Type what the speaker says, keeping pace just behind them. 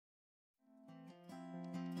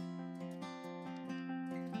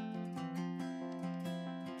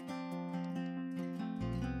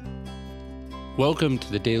Welcome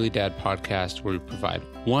to the Daily Dad Podcast, where we provide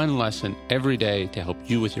one lesson every day to help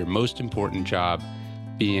you with your most important job,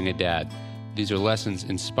 being a dad. These are lessons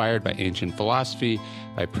inspired by ancient philosophy,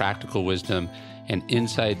 by practical wisdom, and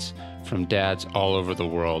insights from dads all over the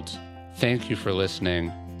world. Thank you for listening,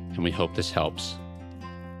 and we hope this helps.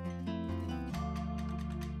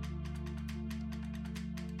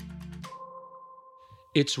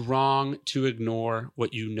 It's wrong to ignore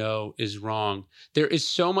what you know is wrong. There is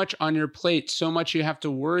so much on your plate, so much you have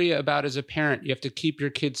to worry about as a parent. You have to keep your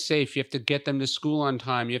kids safe. You have to get them to school on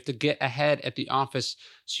time. You have to get ahead at the office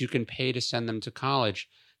so you can pay to send them to college.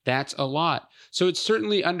 That's a lot. So it's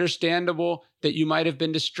certainly understandable that you might have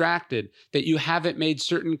been distracted, that you haven't made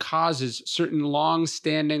certain causes, certain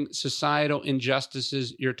long-standing societal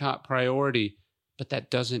injustices your top priority, but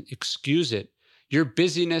that doesn't excuse it. Your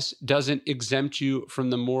busyness doesn't exempt you from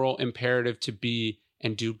the moral imperative to be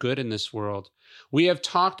and do good in this world. We have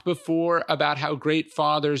talked before about how great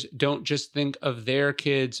fathers don't just think of their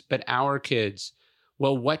kids, but our kids.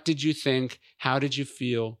 Well, what did you think? How did you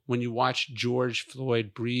feel when you watched George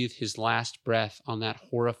Floyd breathe his last breath on that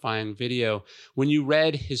horrifying video? When you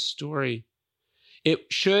read his story?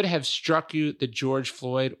 It should have struck you that George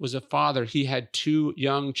Floyd was a father. He had two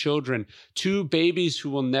young children, two babies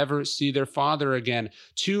who will never see their father again,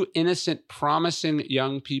 two innocent, promising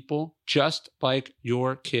young people, just like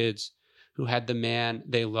your kids, who had the man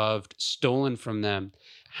they loved stolen from them.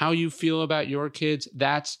 How you feel about your kids,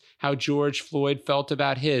 that's how George Floyd felt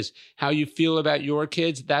about his. How you feel about your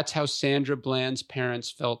kids, that's how Sandra Bland's parents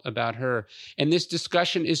felt about her. And this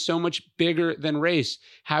discussion is so much bigger than race.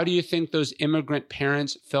 How do you think those immigrant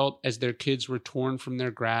parents felt as their kids were torn from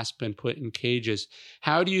their grasp and put in cages?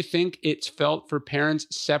 How do you think it's felt for parents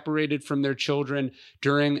separated from their children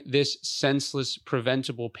during this senseless,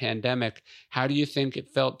 preventable pandemic? How do you think it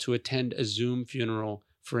felt to attend a Zoom funeral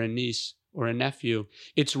for a niece or a nephew?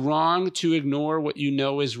 It's wrong to ignore what you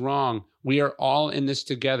know is wrong. We are all in this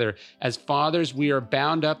together. As fathers, we are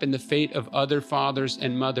bound up in the fate of other fathers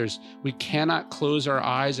and mothers. We cannot close our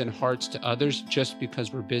eyes and hearts to others just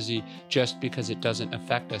because we're busy, just because it doesn't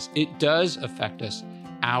affect us. It does affect us.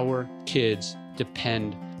 Our kids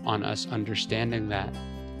depend on us understanding that.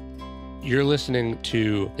 You're listening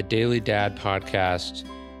to the Daily Dad Podcast,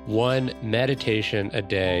 one meditation a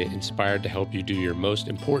day inspired to help you do your most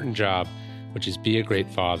important job, which is be a great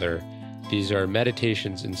father. These are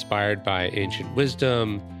meditations inspired by ancient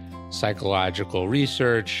wisdom, psychological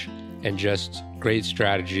research, and just great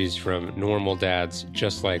strategies from normal dads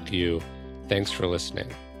just like you. Thanks for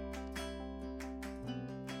listening.